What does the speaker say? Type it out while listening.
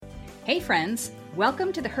Hey friends,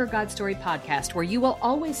 welcome to the Her God Story podcast, where you will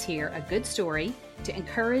always hear a good story to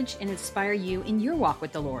encourage and inspire you in your walk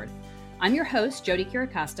with the Lord. I'm your host, Jody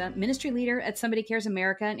Kiracosta, ministry leader at Somebody Cares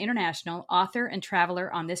America and International, author and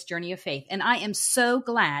traveler on this journey of faith, and I am so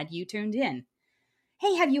glad you tuned in.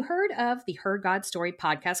 Hey, have you heard of the Her God Story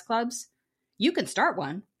podcast clubs? You can start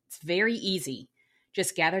one. It's very easy.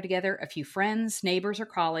 Just gather together a few friends, neighbors, or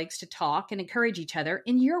colleagues to talk and encourage each other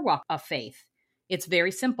in your walk of faith. It's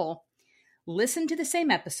very simple. Listen to the same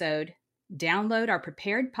episode, download our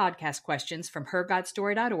prepared podcast questions from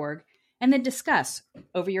hergodstory.org, and then discuss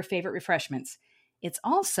over your favorite refreshments. It's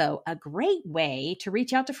also a great way to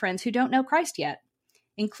reach out to friends who don't know Christ yet.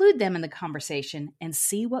 Include them in the conversation and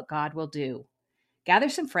see what God will do. Gather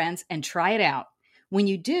some friends and try it out. When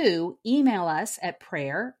you do, email us at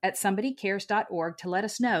prayer@somebodycares.org to let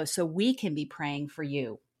us know so we can be praying for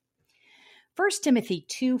you. 1 Timothy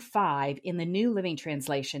 2:5 in the New Living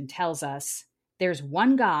Translation tells us, "There's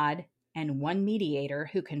one God and one mediator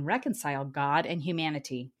who can reconcile God and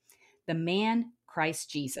humanity, the man Christ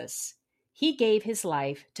Jesus. He gave his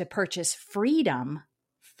life to purchase freedom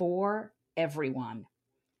for everyone."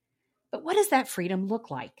 But what does that freedom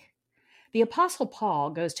look like? The Apostle Paul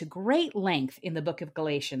goes to great length in the book of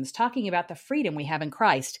Galatians talking about the freedom we have in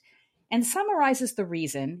Christ and summarizes the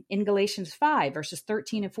reason in Galatians 5 verses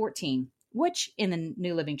 13 and 14. Which in the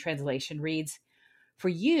New Living Translation reads, "For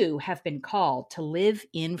you have been called to live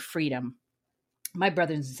in freedom, my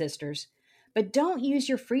brothers and sisters, but don't use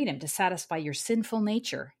your freedom to satisfy your sinful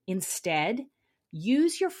nature. Instead,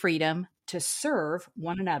 use your freedom to serve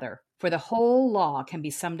one another. For the whole law can be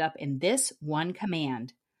summed up in this one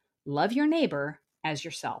command: love your neighbor as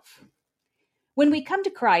yourself." When we come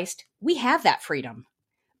to Christ, we have that freedom.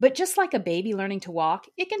 But just like a baby learning to walk,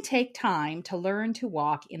 it can take time to learn to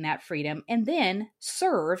walk in that freedom and then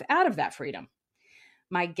serve out of that freedom.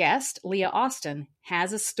 My guest, Leah Austin,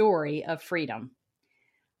 has a story of freedom.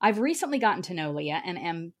 I've recently gotten to know Leah and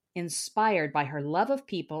am inspired by her love of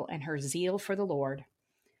people and her zeal for the Lord.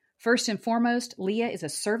 First and foremost, Leah is a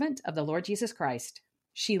servant of the Lord Jesus Christ.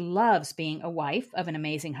 She loves being a wife of an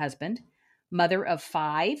amazing husband, mother of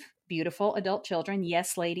 5 beautiful adult children.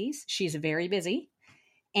 Yes, ladies, she's very busy.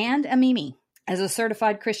 And a Mimi. As a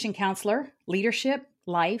certified Christian counselor, leadership,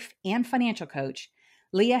 life, and financial coach,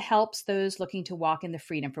 Leah helps those looking to walk in the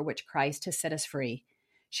freedom for which Christ has set us free.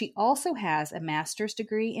 She also has a master's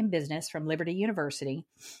degree in business from Liberty University,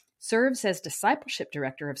 serves as discipleship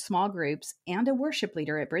director of small groups and a worship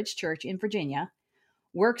leader at Bridge Church in Virginia,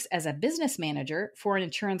 works as a business manager for an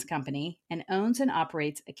insurance company, and owns and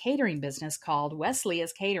operates a catering business called Wes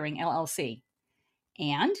Leah's Catering, LLC.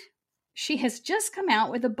 And she has just come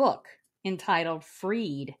out with a book entitled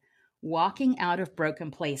Freed, Walking Out of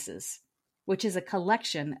Broken Places, which is a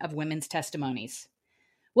collection of women's testimonies.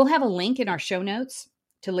 We'll have a link in our show notes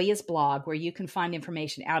to Leah's blog where you can find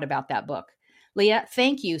information out about that book. Leah,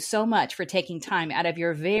 thank you so much for taking time out of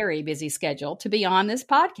your very busy schedule to be on this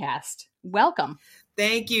podcast. Welcome.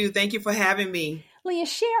 Thank you. Thank you for having me. Leah,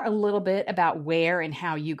 share a little bit about where and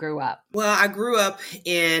how you grew up. Well, I grew up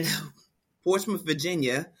in Portsmouth,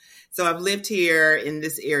 Virginia. So I've lived here in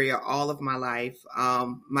this area all of my life,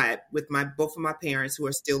 with both of my parents who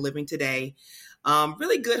are still living today.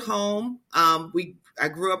 Really good home. I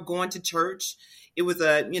grew up going to church. It was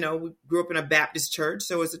we grew up in a Baptist church,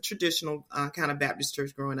 so it was a traditional kind of Baptist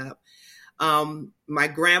church growing up. My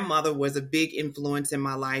grandmother was a big influence in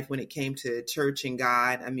my life when it came to church and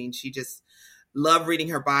God. I mean, she just loved reading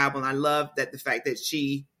her Bible, and I loved the fact that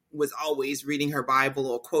she was always reading her Bible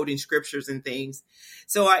or quoting scriptures and things.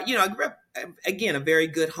 So I grew up, again, a very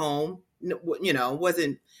good home,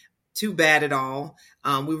 wasn't too bad at all.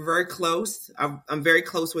 We were very close. I'm very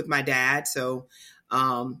close with my dad. So,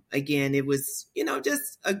 again, it was,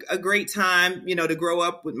 just a great time, to grow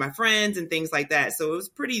up with my friends and things like that. So it was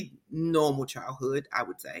pretty normal childhood, I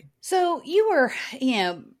would say. So you were,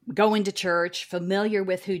 going to church, familiar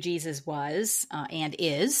with who Jesus was and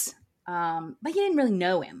is, but you didn't really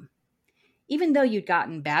know him. Even though you'd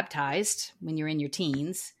gotten baptized when you were in your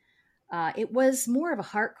teens, it was more of a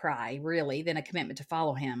heart cry, really, than a commitment to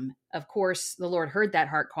follow him. Of course, the Lord heard that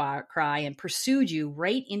heart cry and pursued you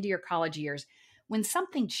right into your college years when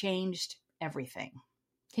something changed everything.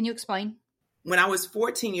 Can you explain? When I was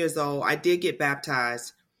 14 years old, I did get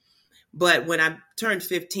baptized. But when I turned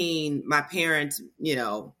 15, my parents,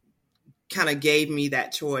 kind of gave me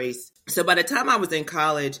that choice. So by the time I was in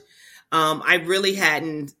college, I really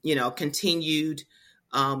hadn't, continued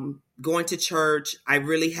going to church. I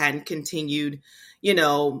really hadn't continued,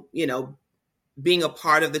 being a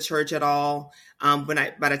part of the church at all.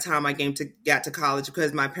 By the time I got to college,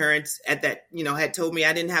 because my parents at that, had told me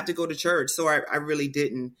I didn't have to go to church. So I really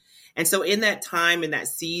didn't. And so in that time, in that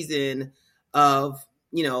season of,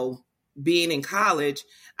 being in college,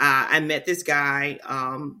 I met this guy,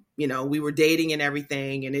 we were dating and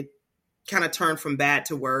everything, and it kind of turned from bad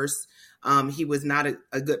to worse. He was not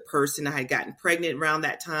a good person. I had gotten pregnant around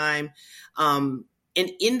that time. And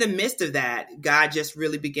in the midst of that, God just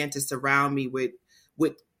really began to surround me with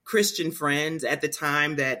Christian friends at the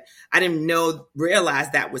time that I didn't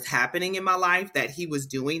realize that was happening in my life, that he was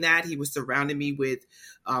doing that. He was surrounding me with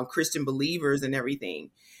Christian believers and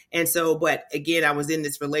everything. And so, but again, I was in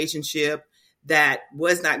this relationship that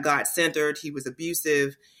was not God-centered. He was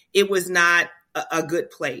abusive. It was not a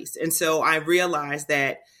good place. And so I realized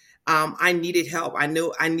that I needed help. I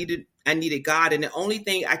knew I needed God. And the only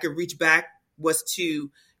thing I could reach back was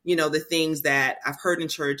to, the things that I've heard in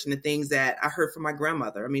church and the things that I heard from my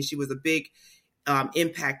grandmother. I mean, she was a big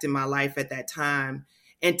impact in my life at that time,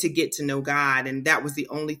 and to get to know God. And that was the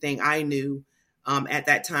only thing I knew at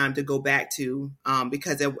that time to go back to,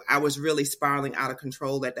 because I was really spiraling out of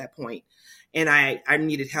control at that point. And I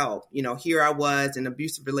needed help. Here I was in an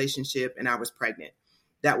abusive relationship and I was pregnant.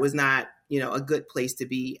 That was not, a good place to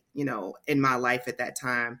be, in my life at that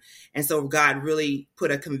time. And so God really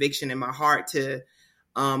put a conviction in my heart to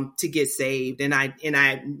get saved. And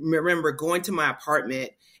I remember going to my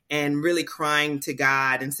apartment and really crying to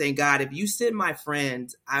God and saying, God, if you send my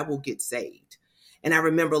friends, I will get saved. And I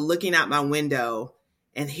remember looking out my window,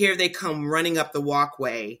 and here they come running up the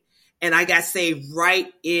walkway. And I got saved right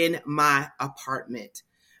in my apartment.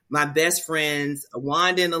 My best friends,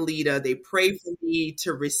 Wanda and Alita, they prayed for me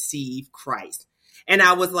to receive Christ. And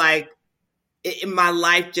I was like, my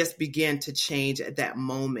life just began to change at that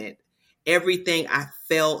moment. Everything I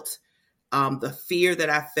felt, the fear that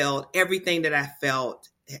I felt, everything that I felt,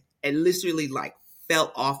 it literally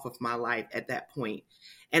fell off of my life at that point.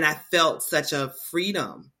 And I felt such a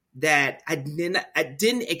freedom that I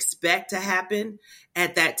didn't expect to happen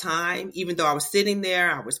at that time. Even though I was sitting there,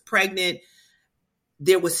 I was pregnant,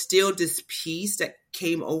 there was still this peace that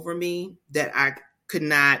came over me that I could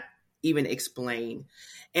not even explain.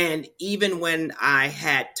 And even when I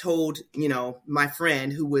had told, my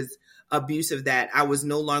friend who was abusive that I was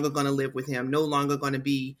no longer going to live with him, no longer going to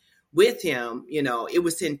be with him, it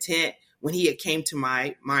was intent when he had came to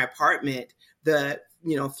my apartment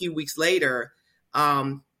a few weeks later,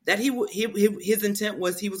 that his intent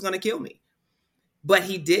was he was going to kill me. But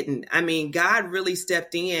he didn't. I mean, God really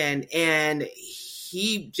stepped in, and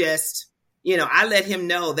he just, I let him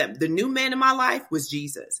know that the new man in my life was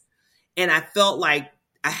Jesus. And I felt like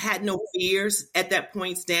I had no fears at that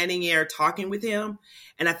point, standing there talking with him.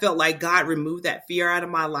 And I felt like God removed that fear out of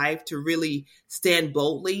my life to really stand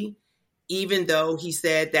boldly, even though he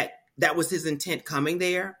said that was his intent coming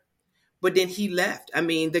there. But then he left. I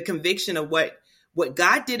mean, the conviction of what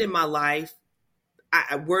God did in my life,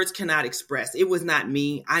 words cannot express. It was not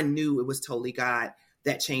me. I knew it was totally God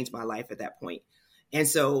that changed my life at that point. And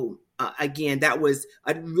so, again, that was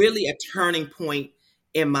really a turning point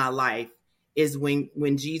in my life, is when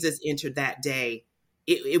Jesus entered that day.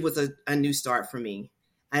 It was a new start for me.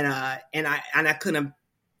 And I couldn't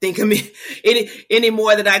think of me any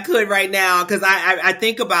more than I could right now, because I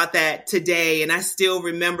think about that today, and I still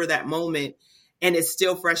remember that moment. And it's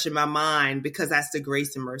still fresh in my mind, because that's the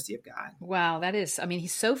grace and mercy of God. Wow, that is, I mean,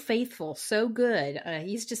 he's so faithful, so good.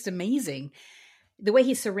 He's just amazing. The way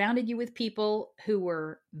he surrounded you with people who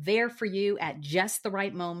were there for you at just the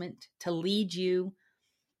right moment to lead you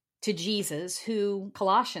to Jesus, who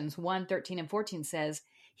Colossians 1:13-14 says,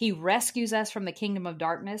 he rescues us from the kingdom of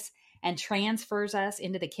darkness and transfers us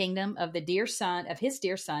into the kingdom of his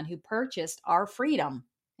dear son, who purchased our freedom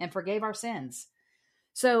and forgave our sins.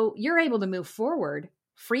 So you're able to move forward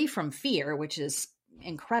free from fear, which is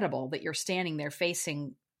incredible that you're standing there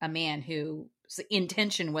facing a man whose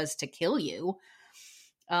intention was to kill you.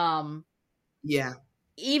 Yeah.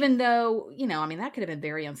 Even though, that could have been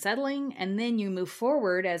very unsettling. And then you move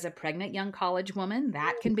forward as a pregnant young college woman.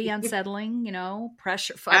 That can be unsettling,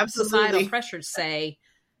 pressure, societal pressures say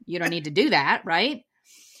you don't need to do that, right?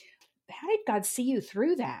 How did God see you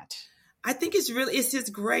through that? I think it's his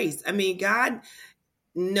grace. I mean, God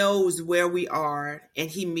knows where we are, and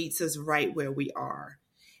he meets us right where we are.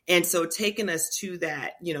 And so taking us to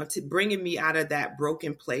that, to bringing me out of that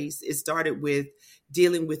broken place, it started with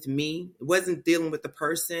dealing with me. It wasn't dealing with the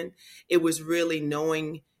person. It was really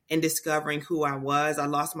knowing and discovering who I was. I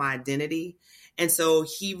lost my identity. And so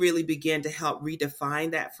he really began to help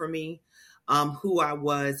redefine that for me, who I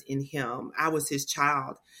was in him. I was his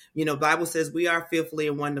child. Bible says we are fearfully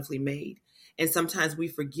and wonderfully made. And sometimes we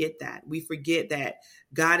forget that. We forget that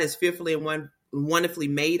God has fearfully and wonderfully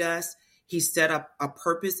made us. He set up a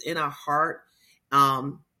purpose in our heart,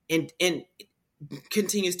 and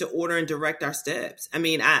continues to order and direct our steps. I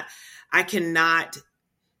mean, I cannot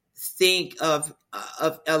think of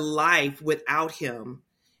a life without him,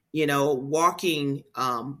 walking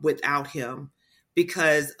without him,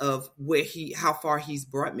 because of how far he's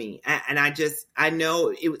brought me. And I know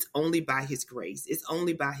it was only by his grace. It's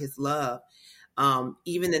only by his love.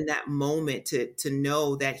 Even in that moment, to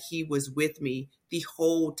know that he was with me the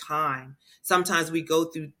whole time. Sometimes we go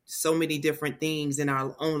through so many different things in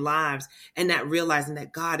our own lives, and not realizing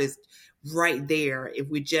that God is right there. If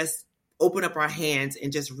we just open up our hands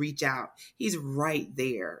and just reach out, he's right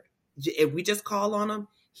there. If we just call on him,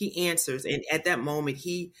 he answers. And at that moment,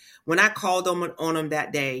 when I called on him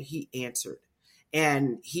that day, he answered.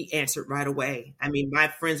 And he answered right away. I mean, my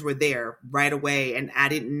friends were there right away, and I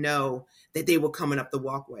didn't know that they were coming up the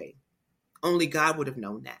walkway. Only God would have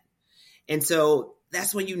known that. And so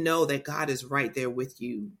that's when you know that God is right there with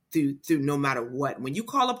you through no matter what. When you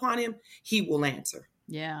call upon him, he will answer.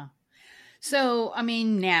 Yeah. So, I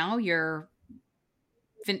mean, now you're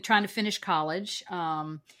trying to finish college,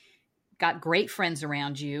 got great friends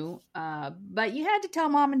around you, but you had to tell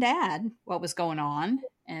mom and dad what was going on,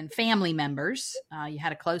 and family members. You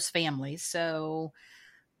had a close family. So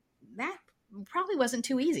that probably wasn't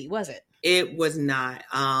too easy, was it? It was not.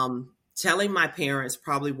 Telling my parents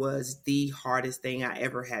probably was the hardest thing I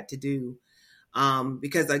ever had to do,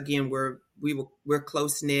 because again, we're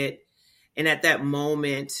close knit, and at that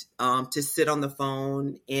moment, to sit on the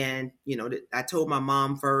phone and I told my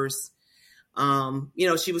mom first.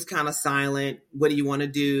 She was kind of silent. What do you want to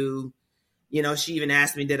do? She even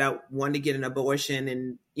asked me, did I want to get an abortion?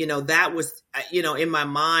 And that was in my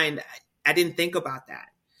mind, I didn't think about that.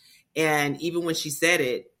 And even when she said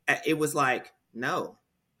it, it was like, no.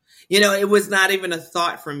 It was not even a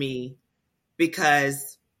thought for me,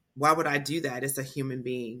 because why would I do that? It's a human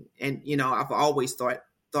being. And, I've always thought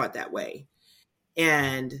that way.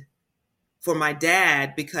 And for my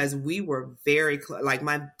dad, because we were very close, like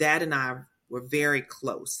my dad and I were very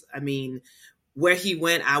close. I mean, where he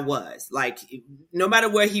went, I was. Like, no matter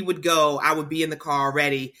where he would go, I would be in the car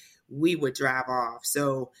already. We would drive off.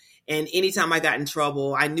 So, and anytime I got in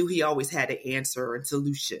trouble, I knew he always had an answer and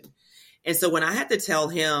solution. And so when I had to tell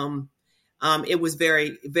him, it was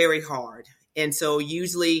very, very hard. And so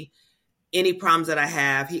usually any problems that I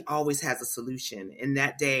have, he always has a solution. And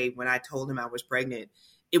that day when I told him I was pregnant,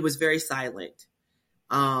 it was very silent.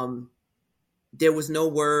 There was no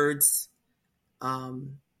words.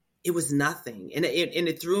 It was nothing. And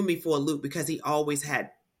it threw me for a loop, because he always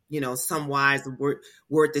had, some wise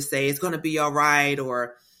word to say, it's going to be all right,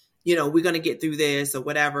 or, we're going to get through this, or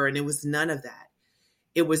whatever. And it was none of that.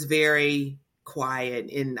 It was very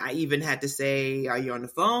quiet. And I even had to say, are you on the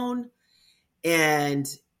phone? And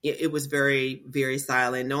it was very, very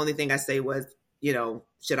silent. The only thing I say was,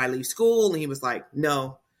 should I leave school? And he was like,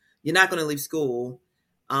 no, you're not going to leave school.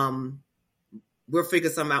 We'll figure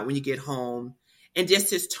something out when you get home. And just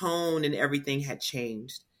his tone and everything had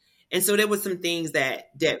changed. And so there was some things that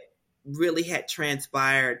really had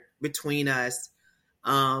transpired between us.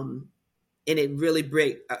 And it really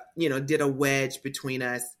did a wedge between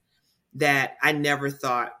us that I never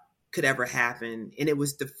thought could ever happen. And it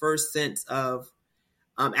was the first sense of,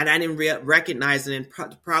 and I didn't recognize it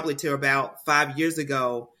probably till about 5 years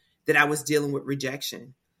ago, that I was dealing with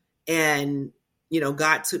rejection. And,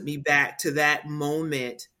 God took me back to that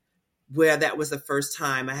moment where that was the first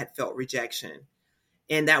time I had felt rejection.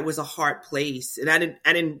 And that was a hard place. And I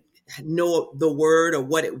didn't know the word or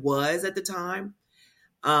what it was at the time.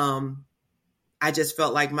 I just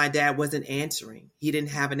felt like my dad wasn't answering. He didn't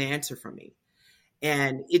have an answer for me.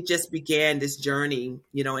 And it just began this journey,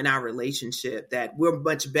 in our relationship, that we're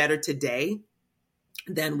much better today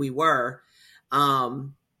than we were,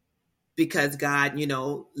 because God,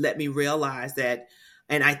 let me realize that.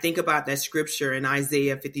 And I think about that scripture in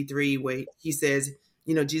Isaiah 53, where he says,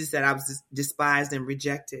 Jesus said, I was despised and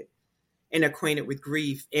rejected and acquainted with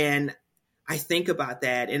grief. And I think about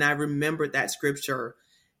that, and I remembered that scripture,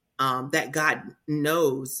 that God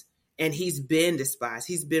knows, and he's been despised.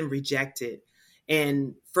 He's been rejected.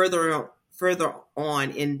 And further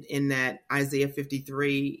on in that Isaiah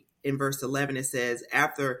 53 in verse 11, it says,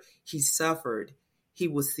 after he suffered, he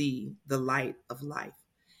will see the light of life.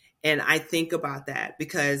 And I think about that,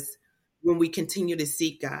 because when we continue to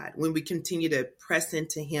seek God, when we continue to press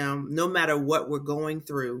into him, no matter what we're going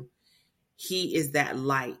through, he is that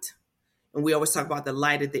light. And we always talk about the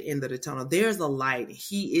light at the end of the tunnel. There's a light.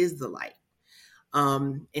 He is the light.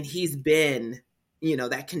 And he's been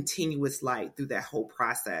that continuous light through that whole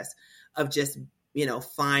process of just,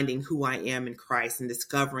 finding who I am in Christ and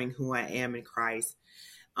discovering who I am in Christ.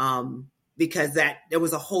 Because there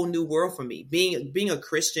was a whole new world for me. Being a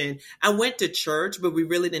Christian, I went to church, but we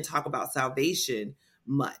really didn't talk about salvation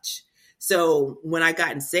much. So when I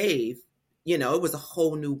got saved, it was a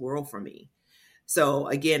whole new world for me. So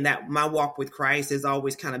again, that my walk with Christ has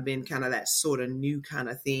always kind of been kind of that sort of new kind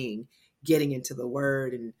of thing, getting into the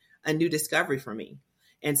Word and a new discovery for me.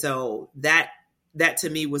 And so that to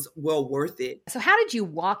me was well worth it. So how did you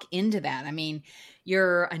walk into that? I mean,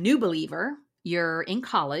 you're a new believer, you're in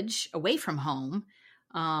college, away from home,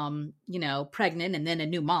 pregnant and then a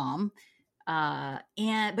new mom,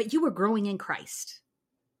 but you were growing in Christ.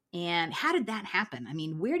 And how did that happen? I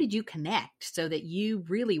mean, where did you connect so that you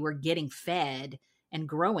really were getting fed and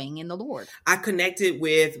growing in the Lord? I connected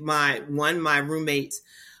with my roommates.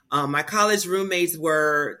 My college roommates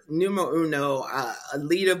were numero uno,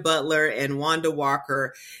 Alita Butler and Wanda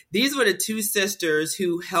Walker. These were the two sisters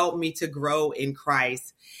who helped me to grow in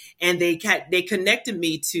Christ. And they connected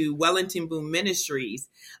me to Wellington Boone Ministries.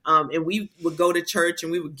 And we would go to church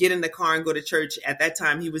and we would get in the car and go to church. At that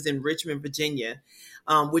time, he was in Richmond, Virginia,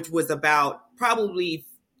 which was about probably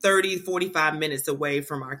 30, 45 minutes away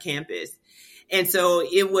from our campus. And so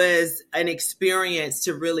it was an experience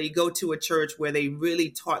to really go to a church where they really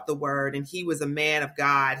taught the Word. And he was a man of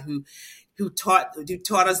God who taught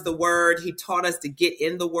us the Word. He taught us to get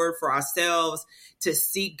in the Word for ourselves, to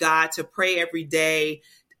seek God, to pray every day,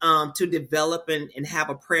 to develop and have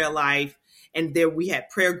a prayer life. And there we had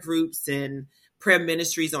prayer groups and prayer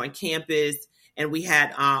ministries on campus. And we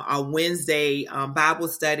had our Wednesday Bible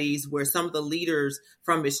studies where some of the leaders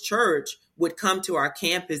from his church would come to our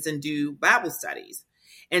campus and do Bible studies.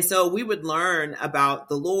 And so we would learn about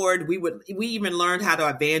the Lord. We even learned how to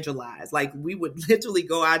evangelize. Like we would literally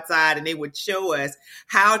go outside and they would show us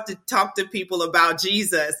how to talk to people about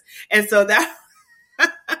Jesus. And so that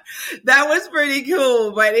was pretty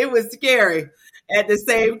cool, but it was scary at the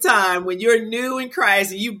same time when you're new in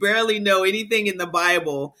Christ and you barely know anything in the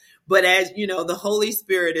Bible. But as you know, the Holy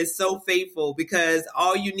Spirit is so faithful because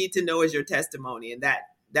all you need to know is your testimony. And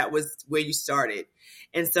that was where you started.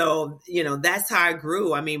 And so, that's how I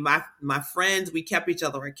grew. I mean, my friends, we kept each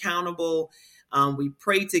other accountable. We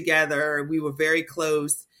prayed together. We were very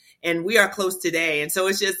close and we are close today. And so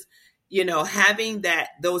it's just, having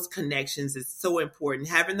those connections is so important.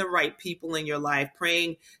 Having the right people in your life,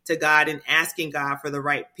 praying to God and asking God for the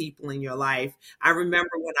right people in your life. I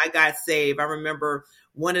remember when I got saved,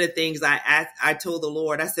 one of the things I told the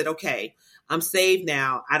Lord, I said, okay, I'm saved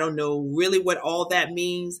now. I don't know really what all that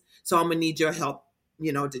means. So I'm going to need your help,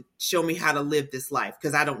 to show me how to live this life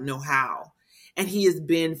because I don't know how. And he has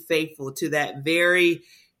been faithful to that very,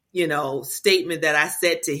 statement that I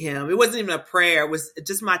said to him. It wasn't even a prayer. It was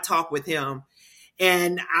just my talk with him.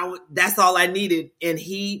 And that's all I needed. And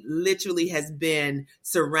he literally has been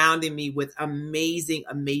surrounding me with amazing,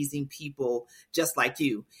 amazing people just like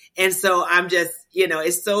you. And so I'm just,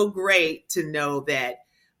 it's so great to know that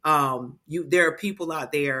there are people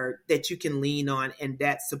out there that you can lean on and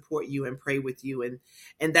that support you and pray with you.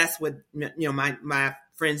 And that's what, my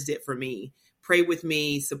friends did for me. Pray with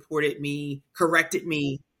me, supported me, corrected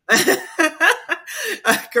me.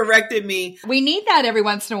 Corrected me. We need that every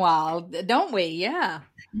once in a while, don't we? Yeah.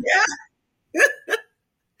 Yeah.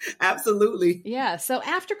 Absolutely. Yeah. So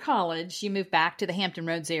after college, you moved back to the Hampton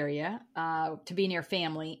Roads area to be near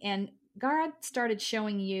family. And God started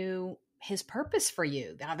showing you his purpose for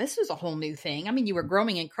you. Now, this was a whole new thing. I mean, you were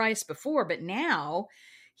growing in Christ before, but now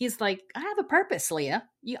he's like, I have a purpose, Leah.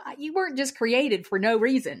 You weren't just created for no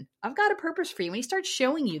reason. I've got a purpose for you. And he starts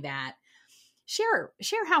showing you that. Share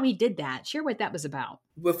how he did that. Share what that was about.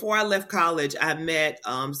 Before I left college, I met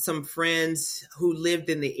some friends who lived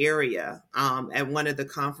in the area at one of the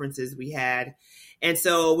conferences we had. And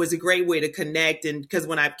so it was a great way to connect. And because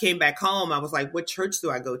when I came back home, I was like, what church do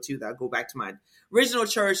I go to? Do I go back to my original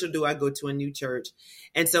church or do I go to a new church?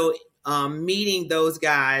 And so meeting those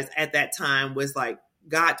guys at that time was like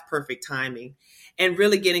God's perfect timing and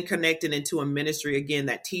really getting connected into a ministry, again,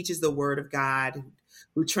 that teaches the word of God,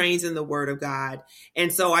 who trains in the word of God.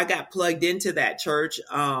 And so I got plugged into that church.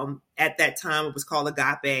 At that time, it was called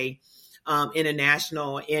Agape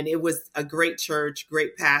International. And it was a great church,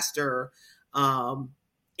 great pastor. And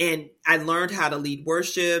I learned how to lead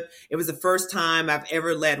worship. It was the first time I've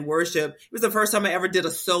ever led worship. It was the first time I ever did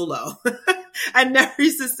a solo. I never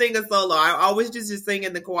used to sing a solo. I always used to sing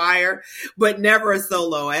in the choir, but never a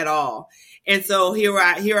solo at all. And so here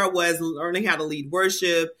I was learning how to lead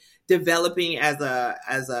worship, developing as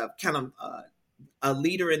a kind of a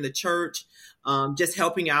leader in the church, just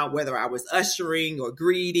helping out, whether I was ushering or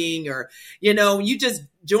greeting or, you just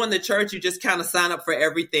join the church, you just kind of sign up for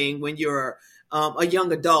everything when you're a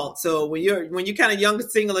young adult. So when you're kind of young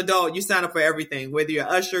single adult, you sign up for everything, whether you're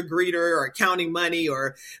usher, greeter, or counting money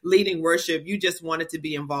or leading worship. You just wanted to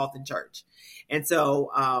be involved in church. And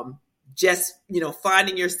so just,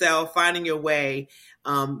 finding yourself, finding your way,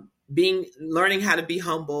 learning how to be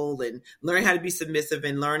humble and learning how to be submissive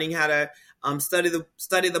and learning how to study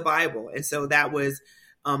the Bible. And so that was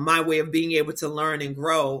my way of being able to learn and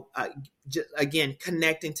grow, again,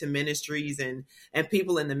 connecting to ministries and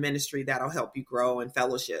people in the ministry that'll help you grow and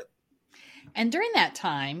fellowship. And during that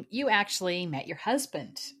time, you actually met your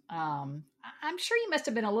husband. I'm sure you must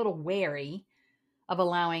have been a little wary of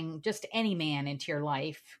allowing just any man into your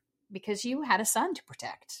life because you had a son to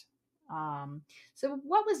protect. So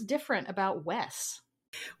what was different about Wes?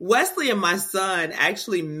 Wesley and my son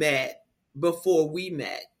actually met before we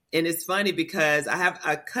met. And it's funny because I have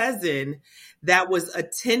a cousin that was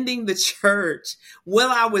attending the church while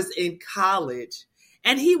I was in college,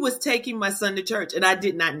 and he was taking my son to church, and I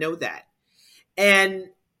did not know that. And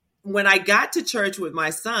when I got to church with my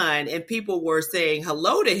son and people were saying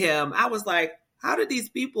hello to him, I was like, how did these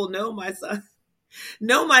people know my son?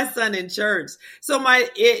 Know my son in church? So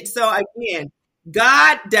again,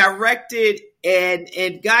 God directed and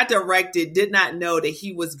God directed, did not know that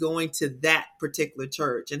he was going to that particular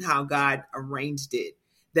church and how God arranged it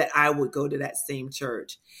that I would go to that same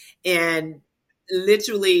church. And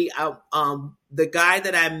literally, the guy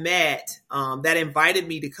that I met that invited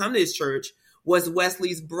me to come to his church was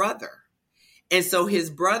Wesley's brother. And so his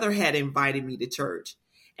brother had invited me to church.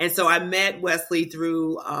 And so I met Wesley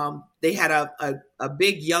through, they had a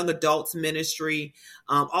big young adults ministry.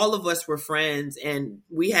 All of us were friends and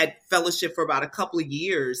we had fellowship for about a couple of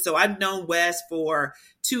years. So I've known Wes for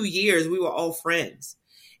 2 years. We were all friends.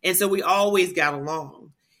 And so we always got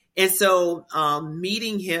along. And so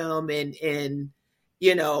meeting him and,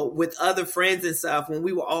 with other friends and stuff, when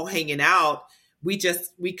we were all hanging out, we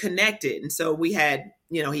connected. And so we had,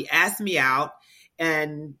 he asked me out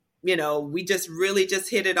and we just really just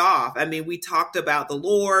hit it off. I mean, we talked about the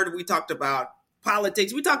Lord, we talked about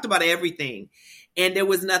politics, we talked about everything, and there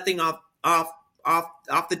was nothing off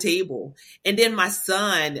the table. And then my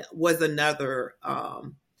son was another.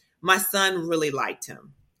 My son really liked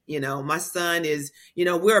him. My son is,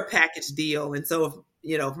 we're a package deal, and so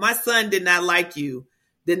if my son did not like you,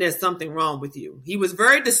 then there's something wrong with you. He was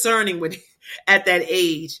very discerning at that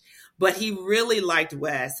age. But he really liked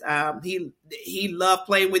Wes. He loved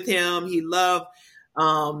playing with him. He loved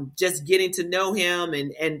just getting to know him.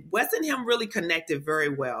 And Wes and him really connected very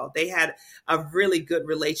well. They had a really good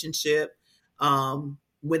relationship.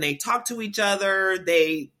 When they talked to each other,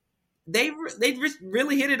 they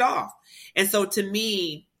really hit it off. And so to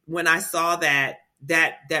me, when I saw that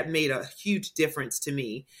made a huge difference to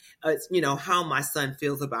me. How my son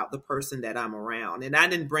feels about the person that I'm around. And I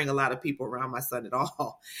didn't bring a lot of people around my son at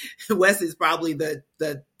all. Wes is probably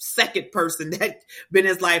the second person that been in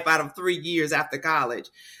his life out of 3 years after college.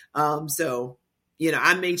 So,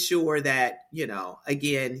 I made sure that,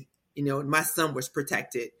 again, my son was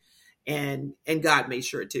protected and God made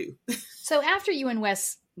sure too. So after you and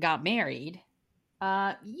Wes got married,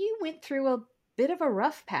 you went through a bit of a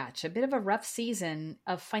rough patch, a bit of a rough season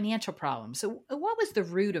of financial problems. So what was the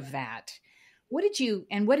root of that? What did you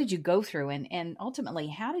go through? And ultimately,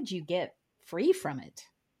 how did you get free from it?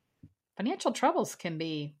 Financial troubles can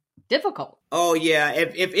be difficult. Oh yeah.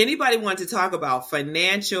 If anybody wants to talk about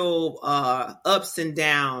financial ups and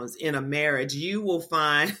downs in a marriage, you will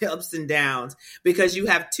find ups and downs because you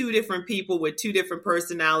have two different people with two different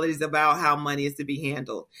personalities about how money is to be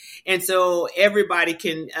handled. And so a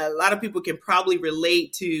lot of people can probably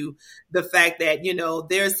relate to the fact that,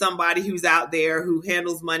 there's somebody who's out there who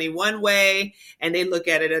handles money one way and they look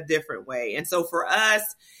at it a different way. And so for us,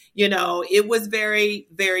 it was very,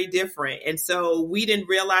 very different. And so we didn't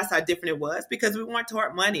realize how different it was because we weren't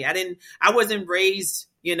taught money. I wasn't raised,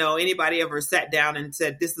 anybody ever sat down and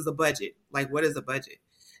said, this is a budget. Like, what is a budget?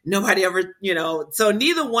 Nobody ever, so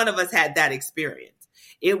neither one of us had that experience.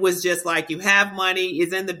 It was just like, you have money,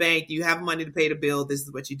 it's in the bank, you have money to pay the bill. This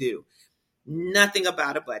is what you do. Nothing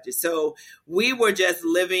about a budget. So we were just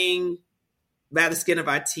living by the skin of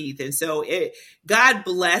our teeth. And so God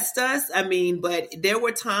blessed us. But there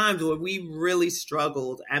were times where we really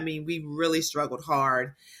struggled. We really struggled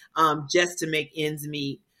hard just to make ends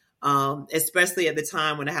meet, especially at the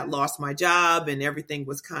time when I had lost my job and everything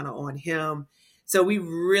was kind of on him. So we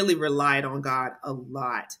really relied on God a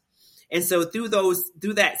lot. And so through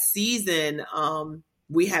that season,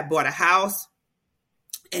 we had bought a house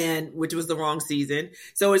and which was the wrong season.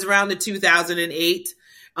 So it was around the 2008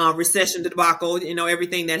 recession debacle,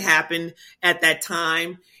 everything that happened at that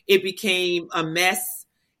time. It became a mess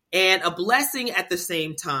and a blessing at the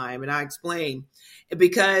same time. And I explain,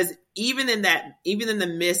 because even in the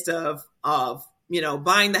midst of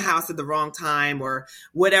buying the house at the wrong time or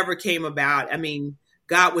whatever came about, I mean,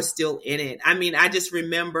 God was still in it. I mean, I just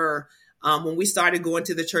remember when we started going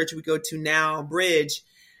to the church we go to now, Bridge,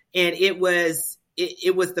 and it was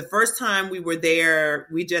the first time we were there.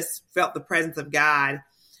 We just felt the presence of God.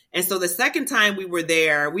 And so the second time we were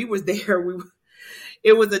there, it was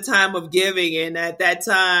a time of giving. And at that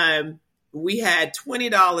time we had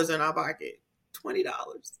 $20 in our pocket, $20,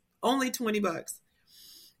 only $20.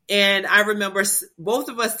 And I remember both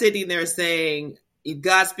of us sitting there saying,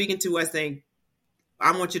 God speaking to us saying,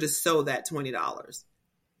 I want you to sow that $20.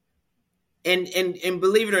 And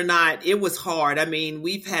believe it or not, it was hard. I mean,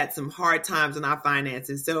 we've had some hard times in our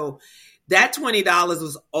finances. So that $20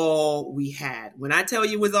 was all we had. When I tell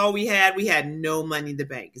you it was all we had no money in the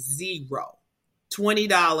bank, zero.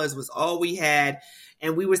 $20 was all we had.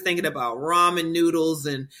 And we were thinking about ramen noodles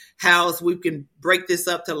and how we can break this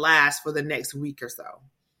up to last for the next week or so.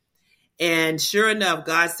 And sure enough,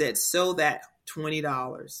 God said, sow that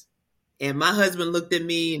 $20. And my husband looked at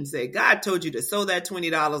me and said, God told you to sow that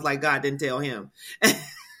 $20, like God didn't tell him. I'm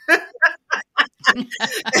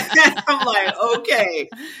like, okay,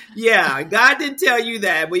 yeah, God didn't tell you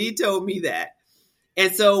that, but he told me that.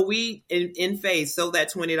 And so we, in faith, sold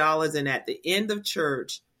that $20. And at the end of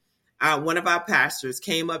church, one of our pastors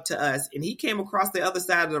came up to us, and he came across the other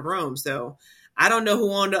side of the room. So I don't know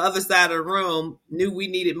who on the other side of the room knew we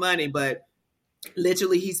needed money, but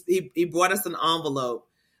literally he brought us an envelope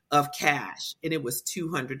of cash, and it was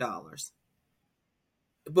 $200.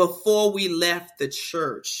 Before we left the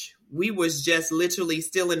church, we was just literally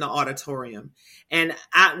still in the auditorium. And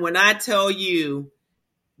when I tell you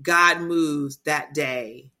God moved that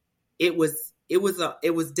day, it was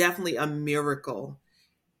definitely a miracle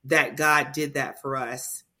that God did that for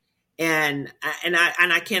us. And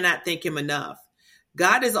I cannot thank him enough.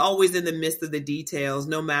 God is always in the midst of the details,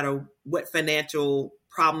 no matter what financial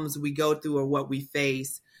problems we go through or what we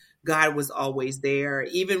face. God was always there.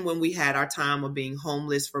 Even when we had our time of being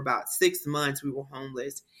homeless for about 6 months, we were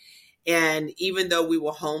homeless. And even though we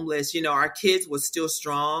were homeless, our kids were still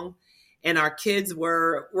strong. And our kids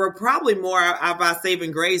were probably more of our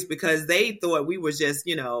saving grace, because they thought we were just,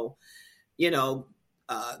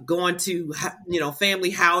 going to,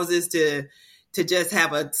 family houses to just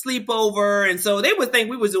have a sleepover. And so they would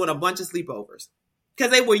think we was doing a bunch of sleepovers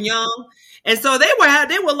because they were young. And so they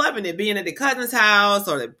were loving it, being at the cousin's house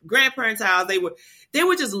or the grandparents' house. They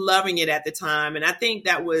were just loving it at the time. And I think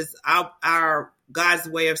that was our God's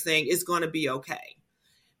way of saying it's going to be okay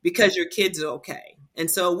because your kids are okay. And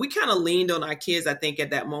so we kind of leaned on our kids, I think, at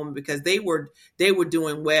that moment, because they were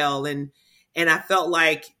doing well. And I felt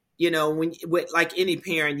like, like any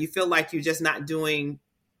parent, you feel like you're just not doing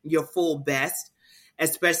your full best,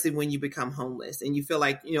 especially when you become homeless and you feel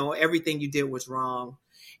like, everything you did was wrong.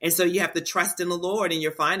 And so you have to trust in the Lord in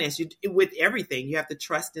your finance. With everything, you have to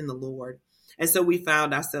trust in the Lord. And so we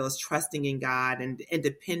found ourselves trusting in God and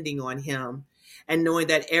depending on him, and knowing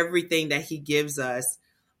that everything that he gives us,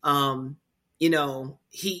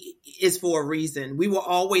 he is for a reason. We were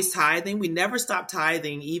always tithing. We never stopped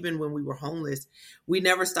tithing. Even when we were homeless, we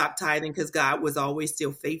never stopped tithing because God was always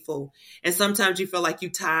still faithful. And sometimes you feel like you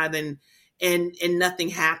tithe and nothing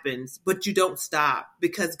happens, but you don't stop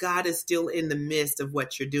because God is still in the midst of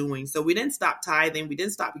what you're doing. So we didn't stop tithing. We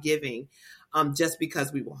didn't stop giving just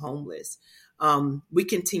because we were homeless. We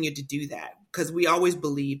continued to do that because we always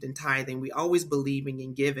believed in tithing. We always believing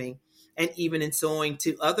in giving, and even in sowing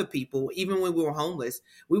to other people. Even when we were homeless,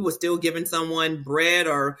 we were still giving someone bread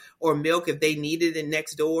or milk if they needed it,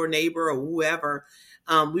 next door neighbor or whoever.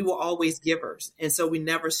 We were always givers. And so we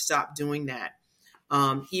never stopped doing that.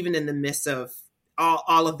 Even in the midst of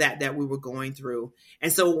all of that we were going through.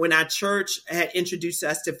 And so when our church had introduced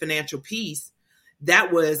us to financial peace,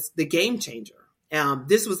 that was the game changer.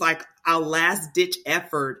 This was like our last ditch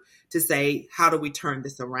effort to say, how do we turn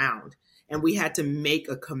this around? And we had to make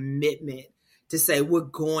a commitment to say, we're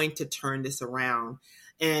going to turn this around.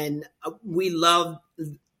 And we love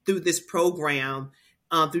through this program,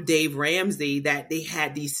 through Dave Ramsey, that they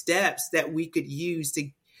had these steps that we could use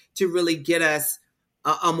to really get us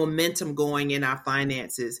a momentum going in our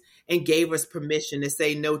finances, and gave us permission to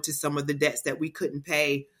say no to some of the debts that we couldn't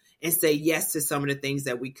pay and say yes to some of the things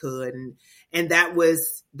that we could. And that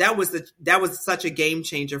was such a game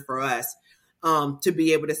changer for us, to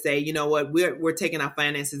be able to say, you know what, we're taking our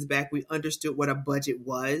finances back. We understood what a budget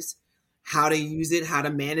was. how to use it, how to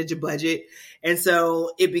manage a budget. And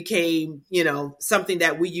so it became, something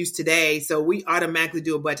that we use today. So we automatically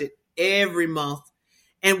do a budget every month,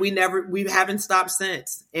 and we haven't stopped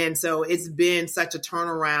since. And so it's been such a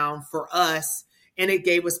turnaround for us, and it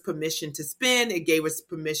gave us permission to spend. It gave us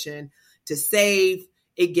permission to save.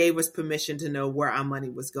 It gave us permission to know where our money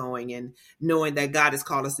was going, and knowing that God has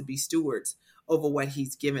called us to be stewards over what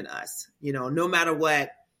he's given us. No matter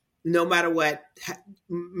what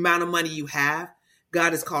amount of money you have,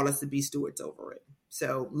 God has called us to be stewards over it.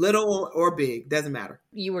 So little or big, doesn't matter.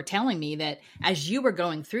 You were telling me that as you were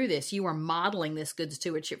going through this, you were modeling this good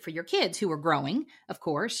stewardship for your kids who were growing. Of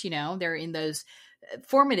course, they're in those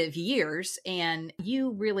formative years, and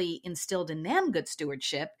you really instilled in them good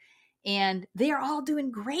stewardship. And they are all doing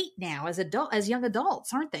great now as young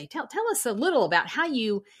adults, aren't they? Tell us a little about how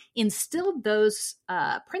you instilled those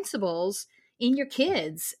principles in your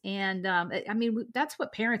kids. And that's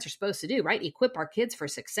what parents are supposed to do, right? Equip our kids for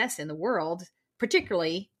success in the world,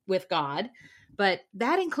 particularly with God. But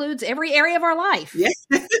that includes every area of our life, yes.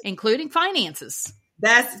 Including finances.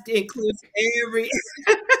 That includes every,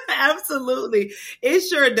 absolutely. It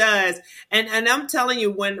sure does. And I'm telling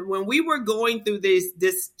you, when we were going through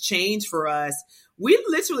this change for us, we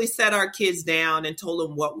literally sat our kids down and told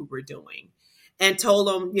them what we were doing, and told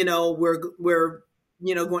them, we're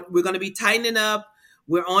going to be tightening up.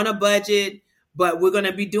 We're on a budget, but we're going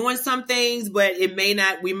to be doing some things, but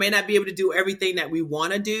we may not be able to do everything that we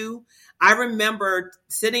want to do. I remember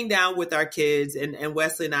sitting down with our kids, and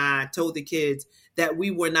Wesley and I told the kids that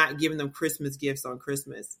we were not giving them Christmas gifts on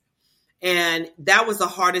Christmas. And that was the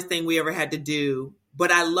hardest thing we ever had to do.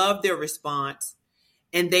 But I loved their response.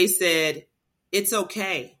 And they said, it's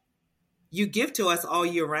okay. You give to us all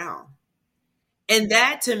year round. And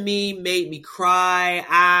that to me made me cry.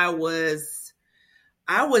 I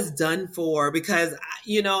was done for, because,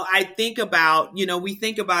 I think about, we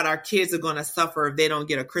think about our kids are going to suffer if they don't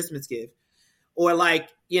get a Christmas gift, or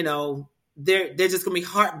they're just going to be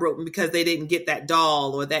heartbroken because they didn't get that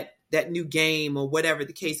doll or that new game or whatever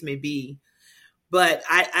the case may be. But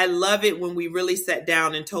I love it when we really sat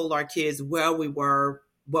down and told our kids where we were,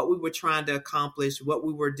 what we were trying to accomplish, what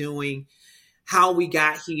we were doing, how we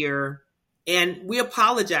got here. And we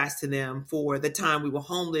apologized to them for the time we were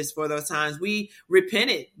homeless, for those times. We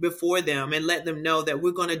repented before them and let them know that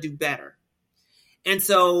we're going to do better. And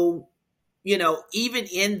so, even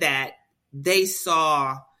in that, they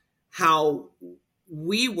saw how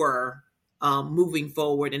we were moving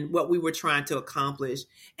forward and what we were trying to accomplish.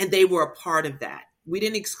 And they were a part of that. We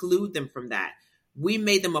didn't exclude them from that. We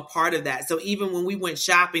made them a part of that. So even when we went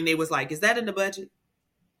shopping, they was like, is that in the budget?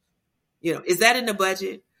 Is that in the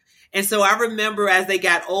budget? And so I remember as they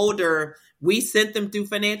got older, we sent them through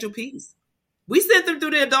Financial Peace. We sent them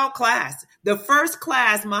through the adult class. The first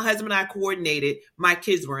class my husband and I coordinated, my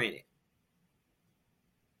kids were in it.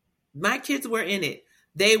 My kids were in it.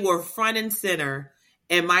 They were front and center.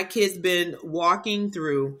 And my kids been walking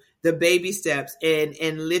through the baby steps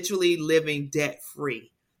and literally living debt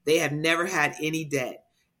free. They have never had any debt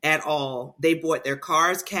at all. They bought their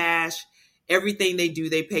cars cash. Everything they do,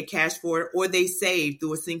 they pay cash for it, or they save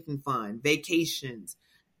through a sinking fund, vacations,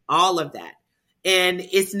 all of that. And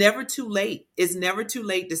it's never too late. It's never too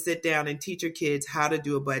late to sit down and teach your kids how to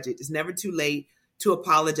do a budget. It's never too late to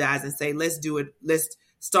apologize and say, let's do it. Let's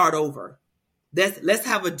start over. Let's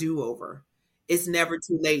have a do-over. It's never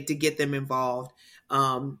too late to get them involved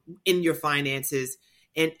in your finances,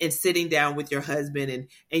 and sitting down with your husband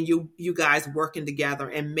and you guys working together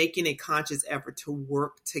and making a conscious effort to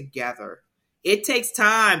work together. It takes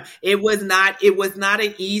time. It was not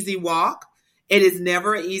an easy walk. It is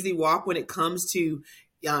never an easy walk when it comes to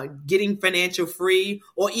getting financial free,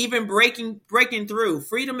 or even breaking through.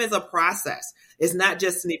 Freedom is a process. It's not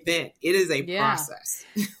just an event. It is a process.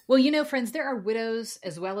 Well, friends, there are widows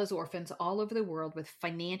as well as orphans all over the world with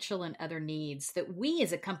financial and other needs that we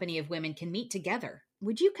as a company of women can meet together.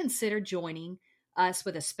 Would you consider joining us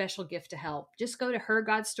with a special gift to help? Just go to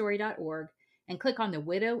hergodstory.org and click on the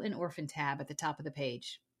Widow and Orphan tab at the top of the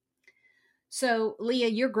page. So, Leah,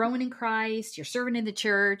 you're growing in Christ, you're serving in the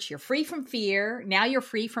church, you're free from fear, now you're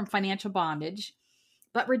free from financial bondage.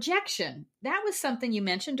 But rejection, that was something you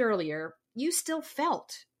mentioned earlier, you still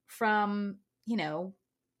felt from,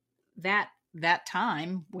 that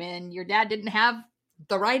time when your dad didn't have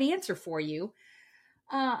the right answer for you.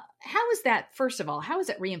 How is that, first of all, how is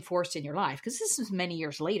it reinforced in your life? Because this is many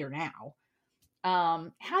years later now.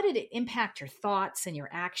 How did it impact your thoughts and your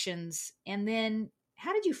actions? And then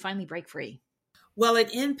how did you finally break free? Well,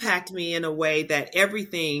 it impacted me in a way that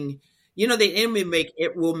everything, the enemy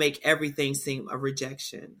will make everything seem a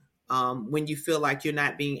rejection. when you feel like you're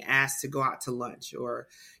not being asked to go out to lunch, or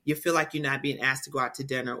you feel like you're not being asked to go out to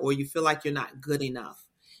dinner, or you feel like you're not good enough.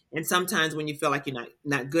 And sometimes when you feel like you're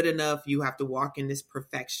not good enough, you have to walk in this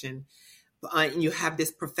perfection. And you have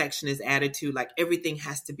this perfectionist attitude, like everything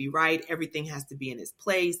has to be right. Everything has to be in its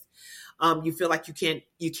place. You feel like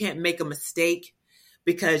you can't make a mistake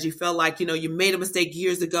because you felt like, you made a mistake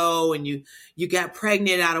years ago, and you got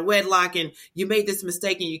pregnant out of wedlock, and you made this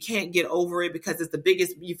mistake and you can't get over it because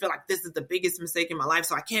you feel like this is the biggest mistake in my life.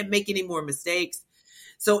 So I can't make any more mistakes.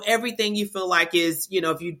 So everything you feel like is,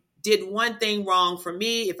 if you did one thing wrong, for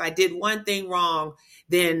me, if I did one thing wrong,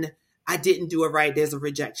 then I didn't do it right. There's a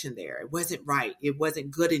rejection there. It wasn't right. It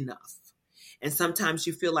wasn't good enough. And sometimes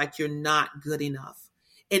you feel like you're not good enough.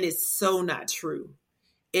 And it's so not true.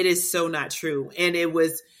 It is so not true. And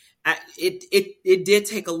it did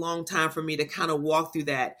take a long time for me to kind of walk through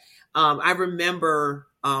that. I remember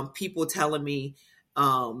people telling me,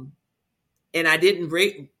 and I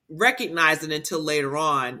didn't recognize it until later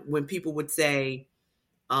on, when people would say,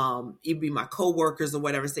 it'd be my coworkers or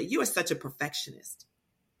whatever, say, you are such a perfectionist.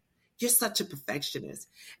 You're such a perfectionist.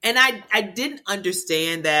 And I didn't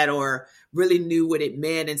understand that or really knew what it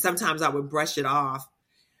meant. And sometimes I would brush it off.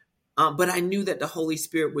 But I knew that the Holy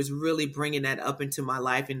Spirit was really bringing that up into my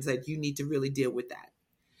life and said, you need to really deal with that.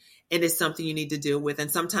 And it's something you need to deal with. And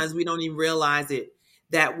sometimes we don't even realize it,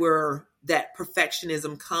 that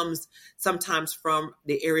perfectionism comes sometimes from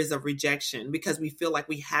the areas of rejection, because we feel like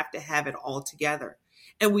we have to have it all together.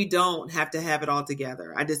 And we don't have to have it all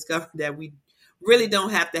together. I discovered that we really don't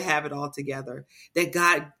have to have it all together, that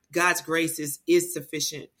God's grace is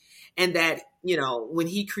sufficient. And that, when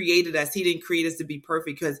he created us, he didn't create us to be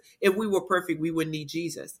perfect, because if we were perfect, we wouldn't need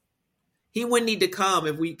Jesus. He wouldn't need to come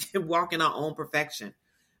if we could walk in our own perfection.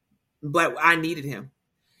 But I needed him.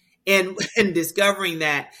 And discovering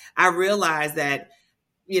that, I realized that,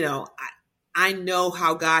 I know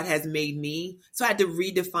how God has made me. So I had to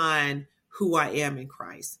redefine who I am in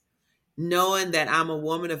Christ. Knowing that I'm a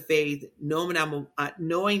woman of faith, knowing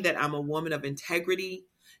that I'm a woman of integrity,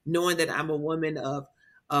 knowing that I'm a woman of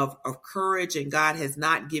courage, and God has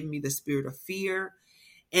not given me the spirit of fear,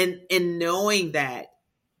 and knowing that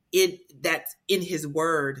that's in his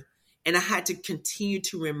word. And I had to continue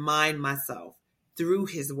to remind myself through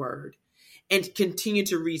his word, and continue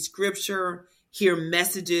to read scripture, hear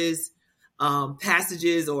messages,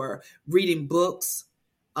 passages, or reading books,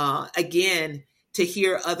 again, to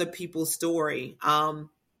hear other people's story.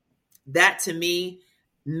 That to me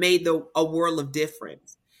made a world of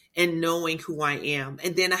difference, and knowing who I am.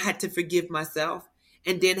 And then I had to forgive myself,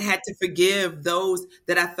 and then had to forgive those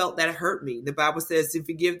that I felt that hurt me. The Bible says to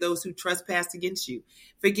forgive those who trespass against you,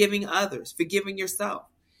 forgiving others, forgiving yourself,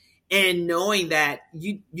 and knowing that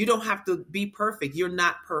you don't have to be perfect. You're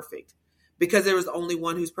not perfect, because there is only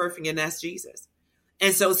one who's perfect, and that's Jesus.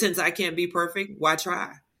 And so since I can't be perfect, why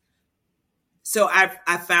try? So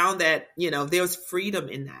I found that, there's freedom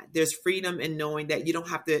in that. There's freedom in knowing that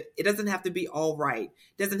it doesn't have to be all right.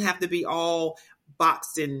 It doesn't have to be all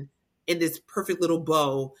boxed in this perfect little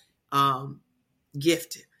bow,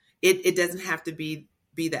 gift. It doesn't have to be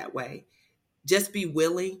that way. Just be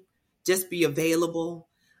willing, just be available,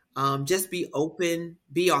 just be open,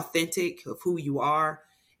 be authentic of who you are,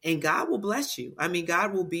 and God will bless you. I mean,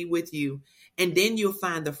 God will be with you, and then you'll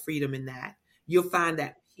find the freedom in that. You'll find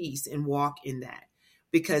that peace and walk in that,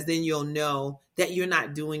 because then you'll know that you're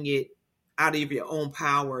not doing it out of your own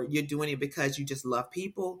power. You're doing it because you just love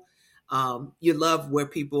people. You love where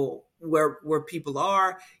people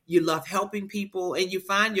are. You love helping people, and you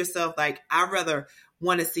find yourself like, I rather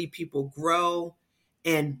want to see people grow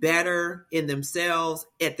and better in themselves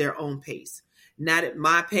at their own pace, not at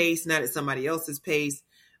my pace, not at somebody else's pace,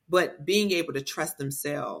 but being able to trust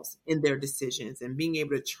themselves in their decisions, and being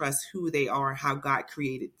able to trust who they are, how God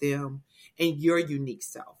created them, and your unique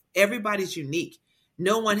self. Everybody's unique.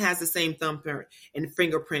 No one has the same thumbprint and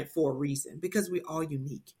fingerprint for a reason, because we're all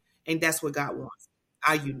unique. And that's what God wants,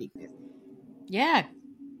 our uniqueness. Yeah,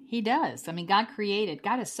 he does. I mean, God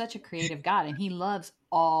is such a creative God, and he loves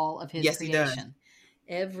all of his creation.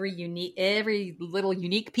 Every little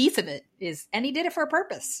unique piece of it and he did it for a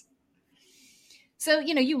purpose. So,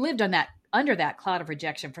 you lived under that cloud of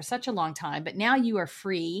rejection for such a long time, but now you are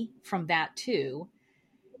free from that too.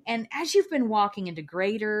 And as you've been walking into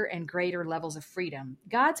greater and greater levels of freedom,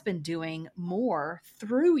 God's been doing more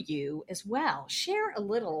through you as well. Share a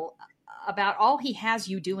little about all he has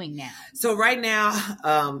you doing now. So right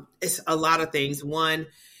now, it's a lot of things. One,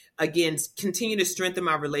 again, continue to strengthen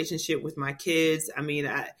my relationship with my kids. I mean,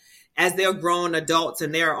 as they're grown adults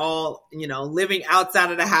and they're all, living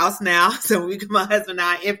outside of the house now. So my husband and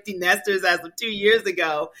I, empty nesters as of 2 years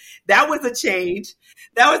ago. That was a change.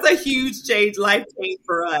 That was a huge change, life change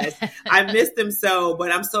for us. I miss them so,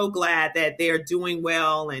 but I'm so glad that they're doing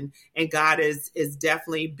well, and God is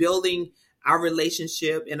definitely building our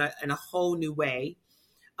relationship in a whole new way.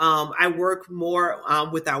 I work more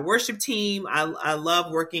with our worship team. I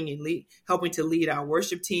love working and helping to lead our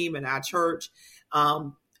worship team in our church.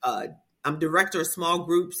 Um, I'm director of small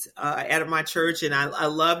groups at my church, and I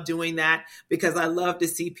love doing that because I love to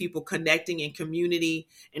see people connecting in community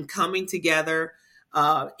and coming together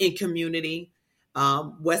in community.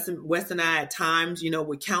 Wes and I at times,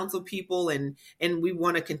 we counsel people, and we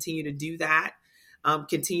want to continue to do that,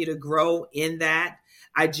 continue to grow in that.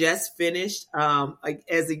 I just finished,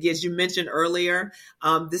 as you mentioned earlier,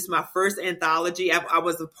 this is my first anthology. I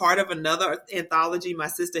was a part of another anthology. My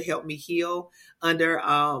sister helped me heal under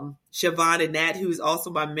Siobhan and Nat, who's also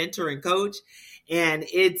my mentor and coach. And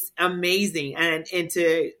it's amazing. And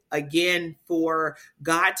again, for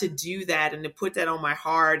God to do that and to put that on my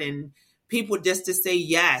heart, and people just to say,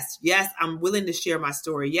 yes, I'm willing to share my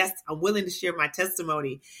story. Yes, I'm willing to share my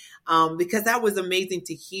testimony. Because that was amazing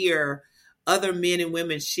to hear other men and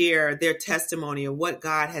women share their testimony of what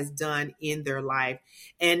God has done in their life.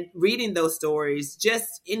 And reading those stories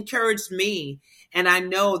just encouraged me. And I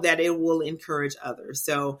know that it will encourage others.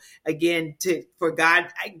 So again, for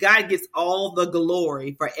God gets all the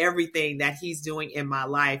glory for everything that he's doing in my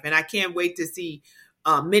life. And I can't wait to see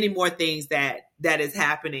many more things that is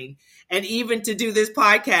happening. And even to do this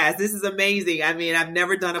podcast, this is amazing. I mean, I've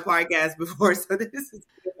never done a podcast before, so this is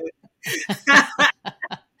good.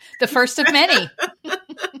 The first of many.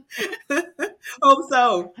 Hope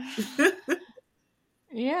so.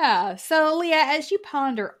 Yeah. So, Leah, as you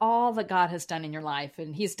ponder all that God has done in your life,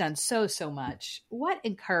 and he's done so much, what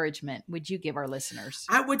encouragement would you give our listeners?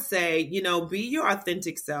 I would say, be your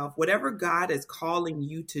authentic self. Whatever God is calling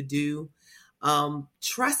you to do,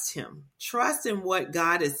 trust him. Trust in what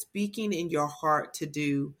God is speaking in your heart to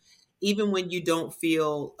do, even when you don't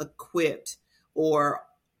feel equipped or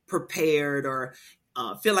prepared, or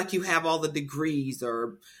feel like you have all the degrees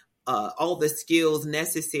or all the skills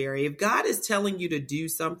necessary. If God is telling you to do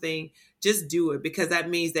something, just do it, because that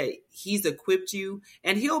means that he's equipped you,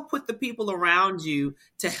 and he'll put the people around you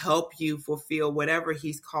to help you fulfill whatever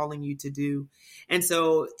he's calling you to do. And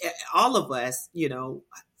so all of us,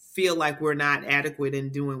 feel like we're not adequate in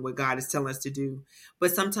doing what God is telling us to do.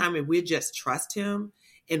 But sometimes if we just trust him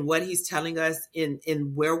in what he's telling us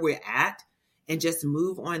in where we're at, and just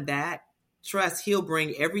move on that, trust he'll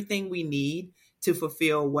bring everything we need to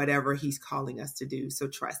fulfill whatever he's calling us to do. So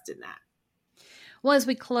trust in that. Well, as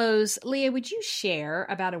we close, Leah, would you share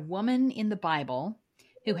about a woman in the Bible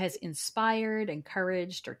who has inspired,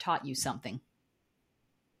 encouraged, or taught you something?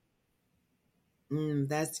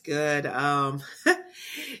 That's good.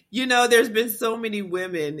 There's been so many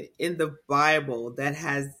women in the Bible that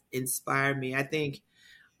has inspired me. I think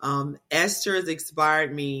Esther has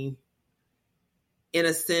inspired me in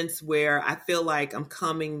a sense where I feel like I'm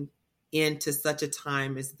coming into such a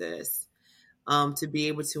time as this, to be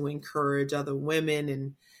able to encourage other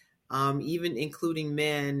women, and even including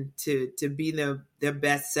men to be their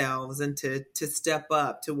best selves, and to step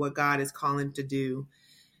up to what God is calling to do.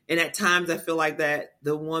 And at times I feel like that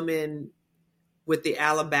the woman with the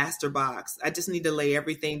alabaster box, I just need to lay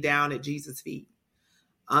everything down at Jesus' feet.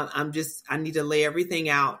 I need to lay everything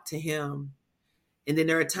out to him. And then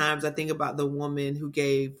there are times I think about the woman who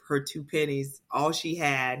gave her 2 pennies, all she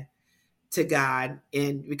had, to God.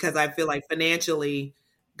 And because I feel like financially,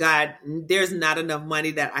 God, there's not enough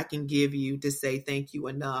money that I can give you to say thank you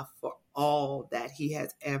enough for all that he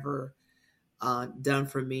has ever done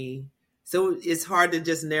for me. So it's hard to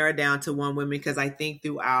just narrow down to one woman, because I think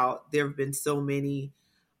throughout there have been so many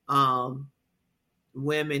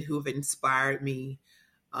women who have inspired me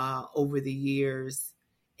over the years.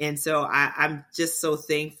 And so I'm just so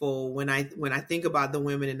thankful when I think about the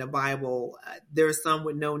women in the Bible. There are some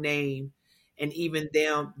with no name, and even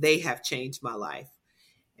them, they have changed my life.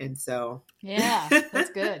 And so, yeah,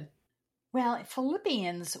 that's good. Well,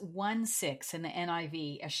 Philippians 1:6 in the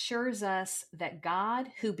NIV assures us that God,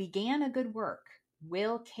 who began a good work,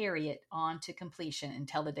 will carry it on to completion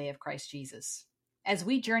until the day of Christ Jesus. As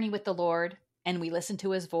we journey with the Lord and we listen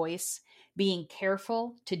to his voice, being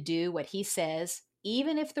careful to do what he says,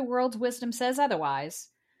 even if the world's wisdom says otherwise,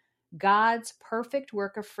 God's perfect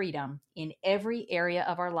work of freedom in every area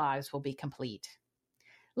of our lives will be complete.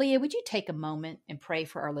 Leah, would you take a moment and pray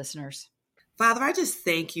for our listeners? Father, I just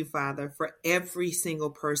thank you, Father, for every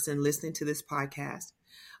single person listening to this podcast.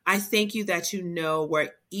 I thank you that you know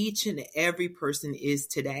where each and every person is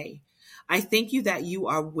today. I thank you that you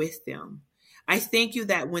are with them. I thank you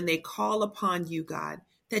that when they call upon you, God,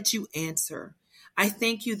 that you answer. I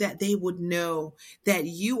thank you that they would know that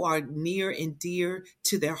you are near and dear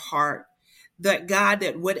to their heart. That God,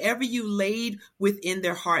 that whatever you laid within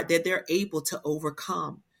their heart, that they're able to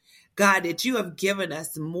overcome. God, that you have given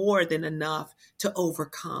us more than enough to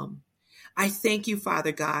overcome. I thank you,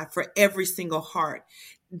 Father God, for every single heart,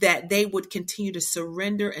 that they would continue to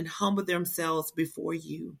surrender and humble themselves before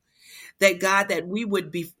you. That God, that we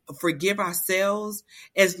would forgive ourselves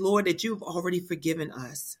as Lord, that you've already forgiven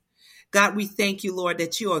us. God, we thank you, Lord,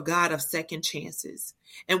 that you are God of second chances.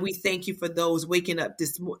 And we thank you for those waking up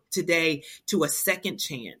today to a second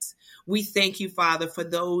chance. We thank you, Father, for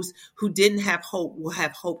those who didn't have hope will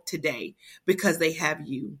have hope today because they have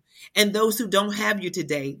you. And those who don't have you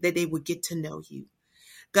today, that they will get to know you.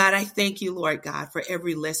 God, I thank you, Lord God, for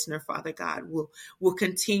every listener, Father God, will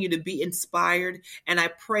continue to be inspired. And I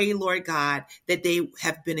pray, Lord God, that they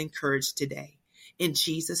have been encouraged today. In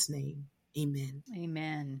Jesus' name, amen.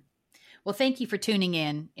 Amen. Well, thank you for tuning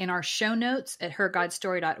in. In our show notes at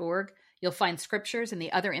hergodstory.org, you'll find scriptures and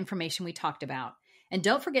the other information we talked about. And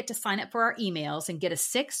don't forget to sign up for our emails and get a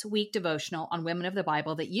 6-week devotional on women of the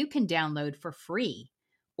Bible that you can download for free.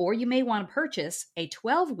 Or you may want to purchase a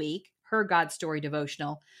 12-week Her God Story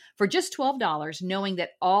devotional for just $12, knowing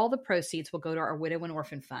that all the proceeds will go to our Widow and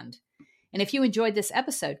Orphan Fund. And if you enjoyed this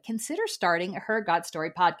episode, consider starting a Her God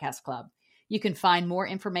Story podcast club. You can find more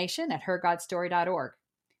information at hergodstory.org.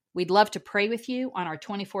 We'd love to pray with you on our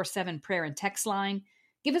 24/7 prayer and text line.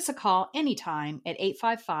 Give us a call anytime at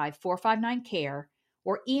 855-459-CARE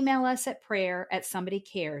or email us at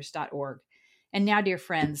prayer@somebodycares.org. And now, dear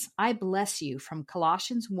friends, I bless you from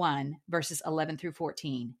Colossians 1, verses 11 through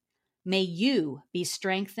 14. May you be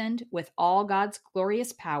strengthened with all God's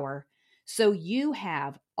glorious power, so you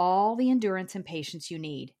have all the endurance and patience you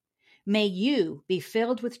need. May you be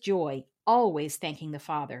filled with joy, always thanking the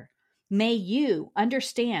Father. May you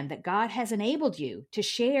understand that God has enabled you to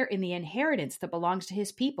share in the inheritance that belongs to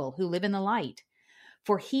his people who live in the light.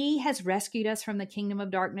 For he has rescued us from the kingdom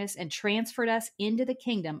of darkness and transferred us into the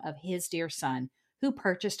kingdom of his dear Son, who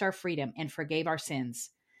purchased our freedom and forgave our sins.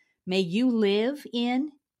 May you live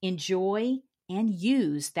in, enjoy, and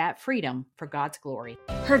use that freedom for God's glory.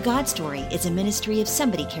 Her God Story is a ministry of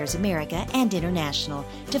Somebody Cares America and International.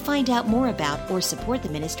 To find out more about or support the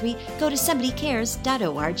ministry, go to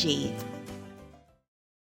somebodycares.org.